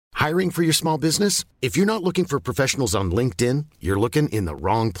Hiring for your small business? If you're not looking for professionals on LinkedIn, you're looking in the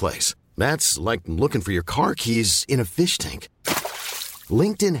wrong place. That's like looking for your car keys in a fish tank.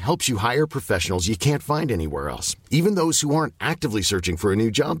 LinkedIn helps you hire professionals you can't find anywhere else, even those who aren't actively searching for a new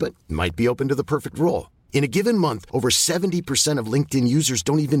job but might be open to the perfect role. In a given month, over 70% of LinkedIn users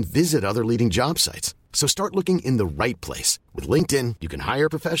don't even visit other leading job sites. So start looking in the right place. With LinkedIn, you can hire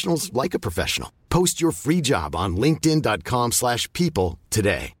professionals like a professional. Post your free job on linkedin.com/people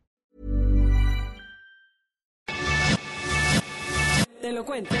today. Te lo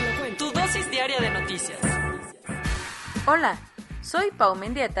cuento. Tu dosis diaria de noticias. Hola, soy Pau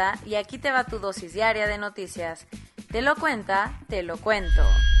Mendieta y aquí te va tu dosis diaria de noticias. Te lo cuenta, te lo cuento.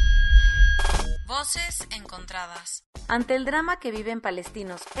 Voces encontradas. Ante el drama que viven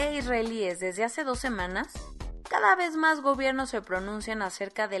palestinos e israelíes desde hace 2 semanas, cada vez más gobiernos se pronuncian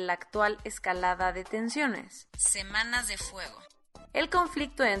acerca de la actual escalada de tensiones. Semanas de fuego. El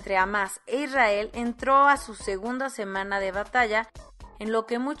conflicto entre Hamás e Israel entró a su segunda semana de batalla, en lo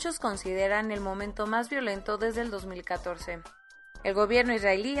que muchos consideran el momento más violento desde el 2014. El gobierno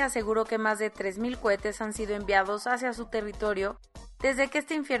israelí aseguró que más de 3.000 cohetes han sido enviados hacia su territorio desde que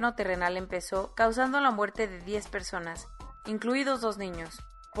este infierno terrenal empezó, causando la muerte de 10 personas, incluidos 2 niños.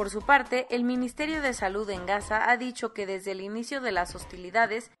 Por su parte, el Ministerio de Salud en Gaza ha dicho que desde el inicio de las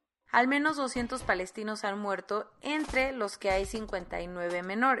hostilidades, al menos 200 palestinos han muerto, entre los que hay 59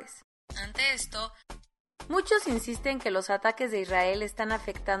 menores. Ante esto, muchos insisten que los ataques de Israel están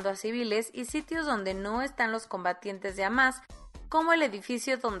afectando a civiles y sitios donde no están los combatientes de Hamás, como el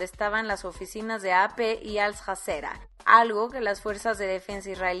edificio donde estaban las oficinas de AP y Al Jazeera, algo que las fuerzas de defensa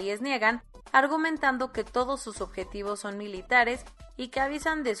israelíes niegan, argumentando que todos sus objetivos son militares y que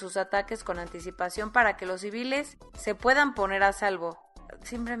avisan de sus ataques con anticipación para que los civiles se puedan poner a salvo.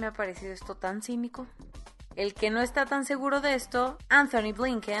 Siempre me ha parecido esto tan cínico. El que no está tan seguro de esto, Anthony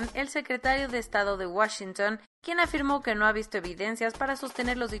Blinken, el secretario de Estado de Washington, quien afirmó que no ha visto evidencias para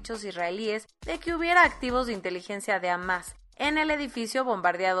sostener los dichos israelíes de que hubiera activos de inteligencia de Hamás en el edificio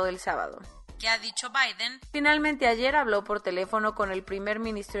bombardeado el sábado. ¿Qué ha dicho Biden? Finalmente ayer habló por teléfono con el primer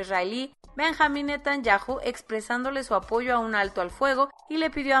ministro israelí, Benjamin Netanyahu, expresándole su apoyo a un alto al fuego y le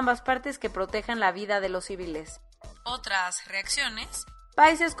pidió a ambas partes que protejan la vida de los civiles. Otras reacciones.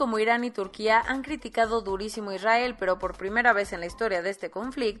 Países como Irán y Turquía han criticado durísimo a Israel, pero por primera vez en la historia de este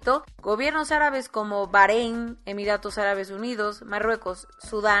conflicto, gobiernos árabes como Bahrein, Emiratos Árabes Unidos, Marruecos,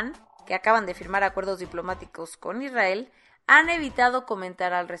 Sudán, que acaban de firmar acuerdos diplomáticos con Israel, han evitado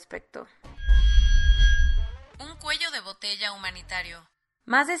comentar al respecto. Un cuello de botella humanitario.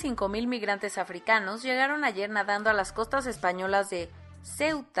 Más de 5.000 migrantes africanos llegaron ayer nadando a las costas españolas de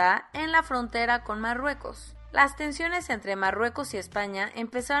Ceuta en la frontera con Marruecos. Las tensiones entre Marruecos y España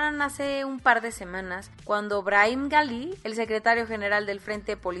empezaron hace un par de semanas cuando Brahim Ghali, el secretario general del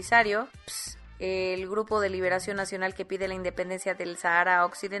Frente Polisario, el Grupo de Liberación Nacional que pide la independencia del Sahara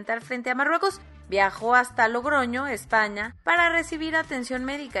Occidental frente a Marruecos, viajó hasta Logroño, España, para recibir atención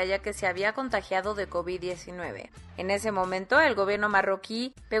médica ya que se había contagiado de COVID-19. En ese momento, el gobierno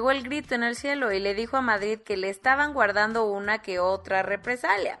marroquí pegó el grito en el cielo y le dijo a Madrid que le estaban guardando una que otra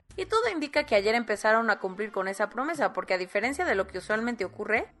represalia. Y todo indica que ayer empezaron a cumplir con esa promesa, porque a diferencia de lo que usualmente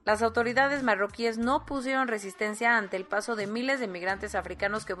ocurre, las autoridades marroquíes no pusieron resistencia ante el paso de miles de migrantes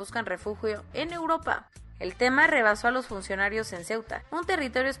africanos que buscan refugio en Europa. El tema rebasó a los funcionarios en Ceuta, un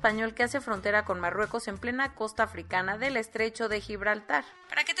territorio español que hace frontera con Marruecos en plena costa africana del estrecho de Gibraltar.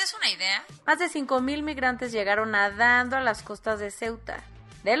 Para que te des una idea, más de 5.000 migrantes llegaron nadando a las costas de Ceuta,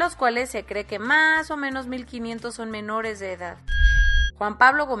 de los cuales se cree que más o menos 1.500 son menores de edad. Juan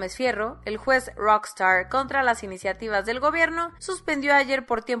Pablo Gómez Fierro, el juez rockstar contra las iniciativas del gobierno, suspendió ayer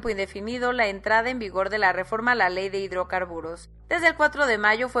por tiempo indefinido la entrada en vigor de la reforma a la ley de hidrocarburos. Desde el 4 de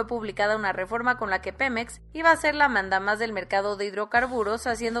mayo fue publicada una reforma con la que Pemex iba a ser la mandamás del mercado de hidrocarburos,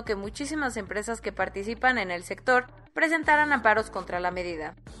 haciendo que muchísimas empresas que participan en el sector presentaran amparos contra la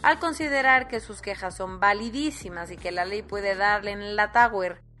medida. Al considerar que sus quejas son validísimas y que la ley puede darle en la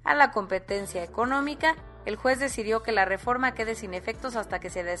Tower a la competencia económica, el juez decidió que la reforma quede sin efectos hasta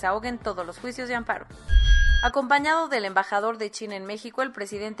que se desahoguen todos los juicios de amparo. Acompañado del embajador de China en México, el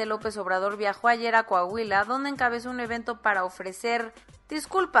presidente López Obrador viajó ayer a Coahuila, donde encabezó un evento para ofrecer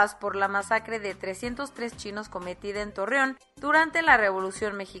disculpas por la masacre de 303 chinos cometida en Torreón durante la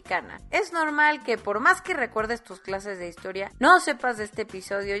Revolución Mexicana. Es normal que por más que recuerdes tus clases de historia, no sepas de este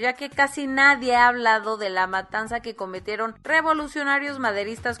episodio, ya que casi nadie ha hablado de la matanza que cometieron revolucionarios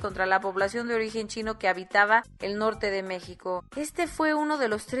maderistas contra la población de origen chino que habitaba el norte de México. Este fue uno de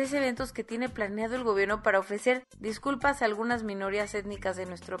los 3 eventos que tiene planeado el gobierno para ofrecer disculpas a algunas minorías étnicas de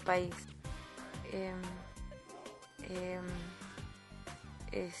nuestro país.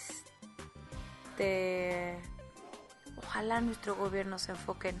 Ojalá nuestro gobierno se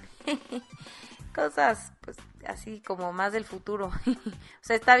enfoque en cosas, pues, así como más del futuro. O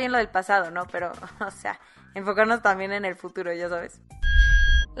sea, está bien lo del pasado, ¿no? Pero, o sea, enfocarnos también en el futuro, ya sabes.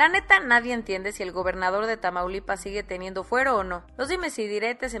 La neta, nadie entiende si el gobernador de Tamaulipas sigue teniendo fuero o no. Los dimes y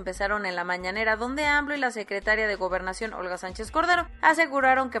diretes empezaron en la mañanera, donde AMLO y la secretaria de Gobernación, Olga Sánchez Cordero,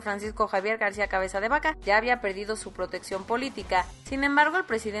 aseguraron que Francisco Javier García Cabeza de Vaca ya había perdido su protección política. Sin embargo, el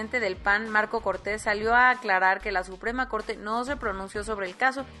presidente del PAN, Marco Cortés, salió a aclarar que la Suprema Corte no se pronunció sobre el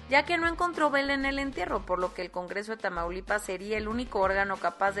caso, ya que no encontró vela en el entierro, por lo que el Congreso de Tamaulipas sería el único órgano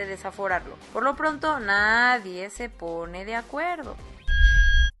capaz de desaforarlo. Por lo pronto, nadie se pone de acuerdo.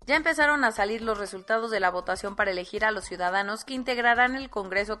 Ya empezaron a salir los resultados de la votación para elegir a los ciudadanos que integrarán el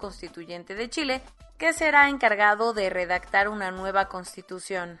Congreso Constituyente de Chile, que será encargado de redactar una nueva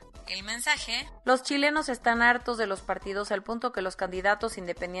constitución. El mensaje: los chilenos están hartos de los partidos al punto que los candidatos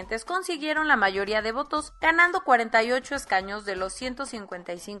independientes consiguieron la mayoría de votos, ganando 48 escaños de los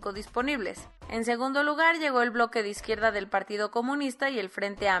 155 disponibles. En segundo lugar llegó el bloque de izquierda del Partido Comunista y el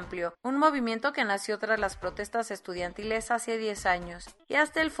Frente Amplio, un movimiento que nació tras las protestas estudiantiles hace 10 años. Y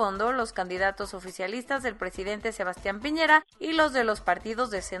hasta el fondo, los candidatos oficialistas del presidente Sebastián Piñera y los de los partidos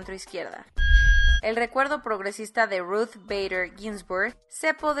de centro izquierda. El recuerdo progresista de Ruth Bader Ginsburg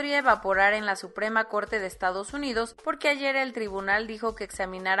se podría evaporar en la Suprema Corte de Estados Unidos porque ayer el tribunal dijo que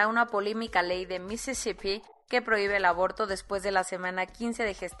examinará una polémica ley de Mississippi que prohíbe el aborto después de la semana 15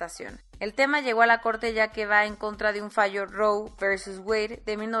 de gestación. El tema llegó a la Corte ya que va en contra de un fallo Roe vs. Wade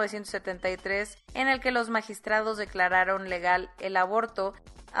de 1973 en el que los magistrados declararon legal el aborto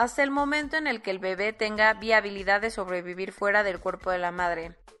hasta el momento en el que el bebé tenga viabilidad de sobrevivir fuera del cuerpo de la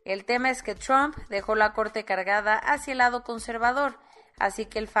madre. El tema es que Trump dejó la corte cargada hacia el lado conservador, así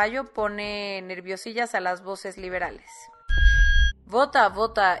que el fallo pone nerviosillas a las voces liberales. Vota,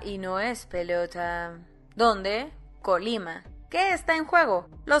 vota y no es pelota. ¿Dónde? Colima. ¿Qué está en juego?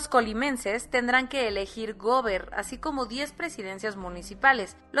 Los colimenses tendrán que elegir gober, así como 10 presidencias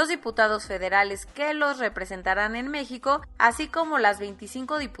municipales, los diputados federales que los representarán en México, así como las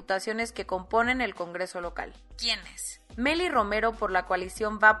 25 diputaciones que componen el Congreso local. ¿Quiénes? Meli Romero por la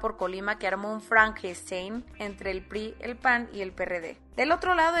coalición Va por Colima, que armó un Frankenstein entre el PRI, el PAN y el PRD. Del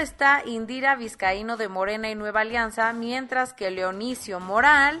otro lado está Indira Vizcaíno de Morena y Nueva Alianza, mientras que Leoncio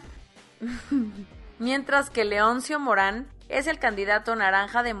Morán es el candidato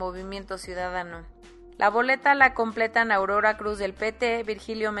naranja de Movimiento Ciudadano. La boleta la completan Aurora Cruz del PT,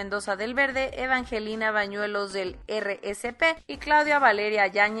 Virgilio Mendoza del Verde, Evangelina Bañuelos del RSP y Claudia Valeria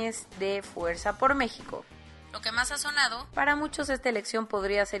Yáñez de Fuerza por México. Lo que más ha sonado, para muchos esta elección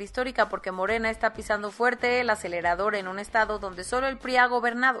podría ser histórica porque Morena está pisando fuerte el acelerador en un estado donde solo el PRI ha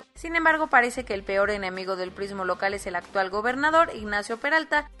gobernado. Sin embargo, parece que el peor enemigo del prismo local es el actual gobernador, Ignacio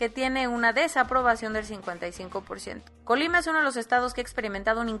Peralta, que tiene una desaprobación del 55%. Colima es uno de los estados que ha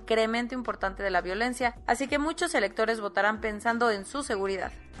experimentado un incremento importante de la violencia, así que muchos electores votarán pensando en su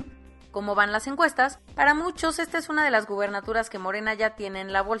seguridad. Como van las encuestas, para muchos esta es una de las gubernaturas que Morena ya tiene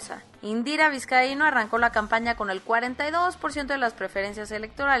en la bolsa. Indira Vizcaíno arrancó la campaña con el 42% de las preferencias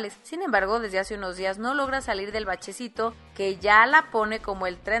electorales, sin embargo desde hace unos días no logra salir del bachecito que ya la pone como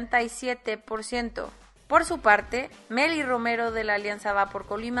el 37%. Por su parte, Meli Romero de la Alianza Va por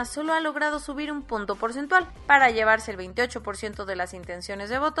Colima solo ha logrado subir un punto porcentual para llevarse el 28% de las intenciones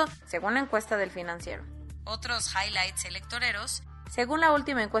de voto, según la encuesta del Financiero. Otros highlights electoreros. Según la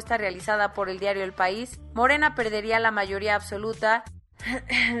última encuesta realizada por el diario El País, Morena perdería la mayoría absoluta,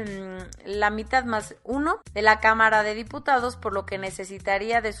 la mitad más uno, de la Cámara de Diputados, por lo que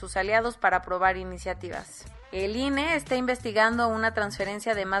necesitaría de sus aliados para aprobar iniciativas. El INE está investigando una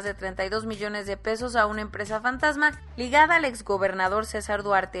transferencia de más de 32 millones de pesos a una empresa fantasma ligada al exgobernador César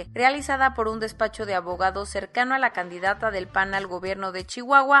Duarte, realizada por un despacho de abogados cercano a la candidata del PAN al gobierno de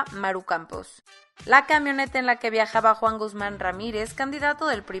Chihuahua, Maru Campos. La camioneta en la que viajaba Juan Guzmán Ramírez, candidato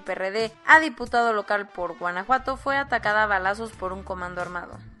del PRI-PRD a diputado local por Guanajuato, fue atacada a balazos por un comando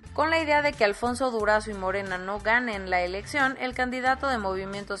armado. Con la idea de que Alfonso Durazo y Morena no ganen la elección, el candidato de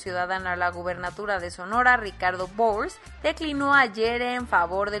Movimiento Ciudadano a la gubernatura de Sonora, Ricardo Bowers, declinó ayer en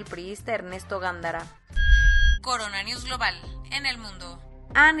favor del priista Ernesto Gándara. Corona News Global, en el mundo.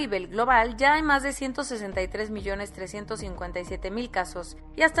 A nivel global, ya hay más de 163.357.000 casos,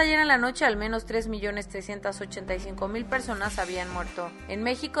 y hasta ayer en la noche al menos 3.385.000 personas habían muerto. En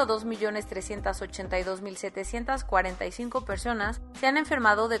México, 2.382.745 personas se han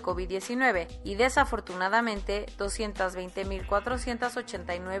enfermado de COVID-19, y desafortunadamente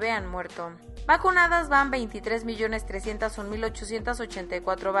 220.489 han muerto. Vacunadas van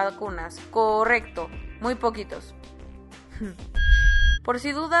 23.301.884 vacunas. Correcto, muy poquitos. Por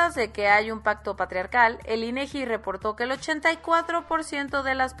si dudas de que hay un pacto patriarcal, el INEGI reportó que el 84%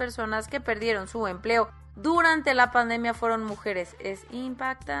 de las personas que perdieron su empleo durante la pandemia fueron mujeres. Es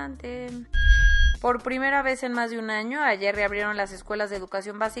impactante. Por primera vez en más de un año, ayer reabrieron las escuelas de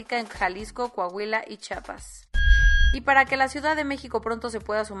educación básica en Jalisco, Coahuila y Chiapas. Y para que la Ciudad de México pronto se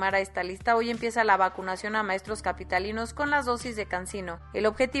pueda sumar a esta lista, hoy empieza la vacunación a maestros capitalinos con las dosis de CanSino. El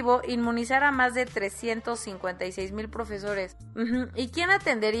objetivo, inmunizar a más de 356,000 profesores. ¿Y quién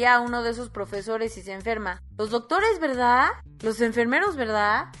atendería a uno de esos profesores si se enferma? Los doctores, ¿verdad? Los enfermeros,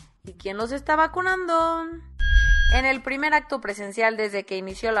 ¿verdad? ¿Y quién los está vacunando? En el primer acto presencial desde que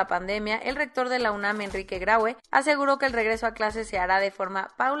inició la pandemia, el rector de la UNAM, Enrique Graue, aseguró que el regreso a clases se hará de forma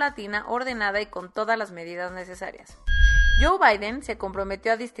paulatina, ordenada y con todas las medidas necesarias. Joe Biden se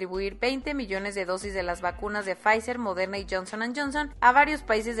comprometió a distribuir 20 millones de dosis de las vacunas de Pfizer, Moderna y Johnson & Johnson a varios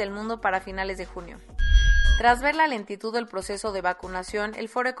países del mundo para finales de junio. Tras ver la lentitud del proceso de vacunación, el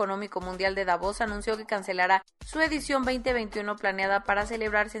Foro Económico Mundial de Davos anunció que cancelará su edición 2021 planeada para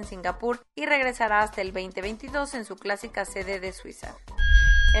celebrarse en Singapur y regresará hasta el 2022 en su clásica sede de Suiza.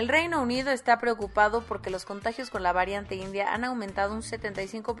 El Reino Unido está preocupado porque los contagios con la variante india han aumentado un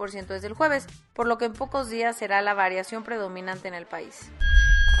 75% desde el jueves, por lo que en pocos días será la variación predominante en el país.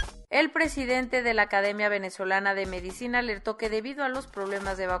 El presidente de la Academia Venezolana de Medicina alertó que debido a los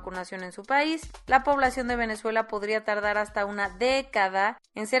problemas de vacunación en su país, la población de Venezuela podría tardar hasta una década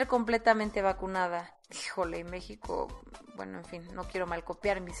en ser completamente vacunada. Híjole, México, bueno, en fin, no quiero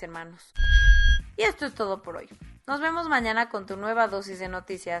malcopiar, mis hermanos. Y esto es todo por hoy. Nos vemos mañana con tu nueva dosis de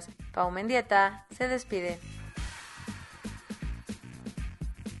noticias. Pau Mendieta se despide.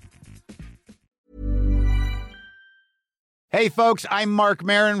 Hey, folks, I'm Mark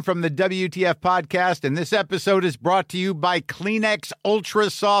Maron from the WTF Podcast, and this episode is brought to you by Kleenex Ultra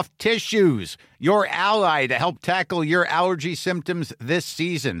Soft Tissues, your ally to help tackle your allergy symptoms this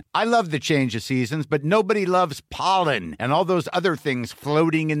season. I love the change of seasons, but nobody loves pollen and all those other things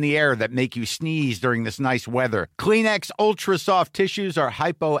floating in the air that make you sneeze during this nice weather. Kleenex Ultra Soft Tissues are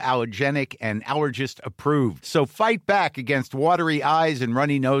hypoallergenic and allergist approved, so fight back against watery eyes and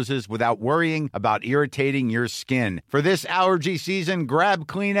runny noses without worrying about irritating your skin. For this allergy season, grab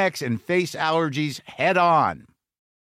Kleenex and face allergies head on.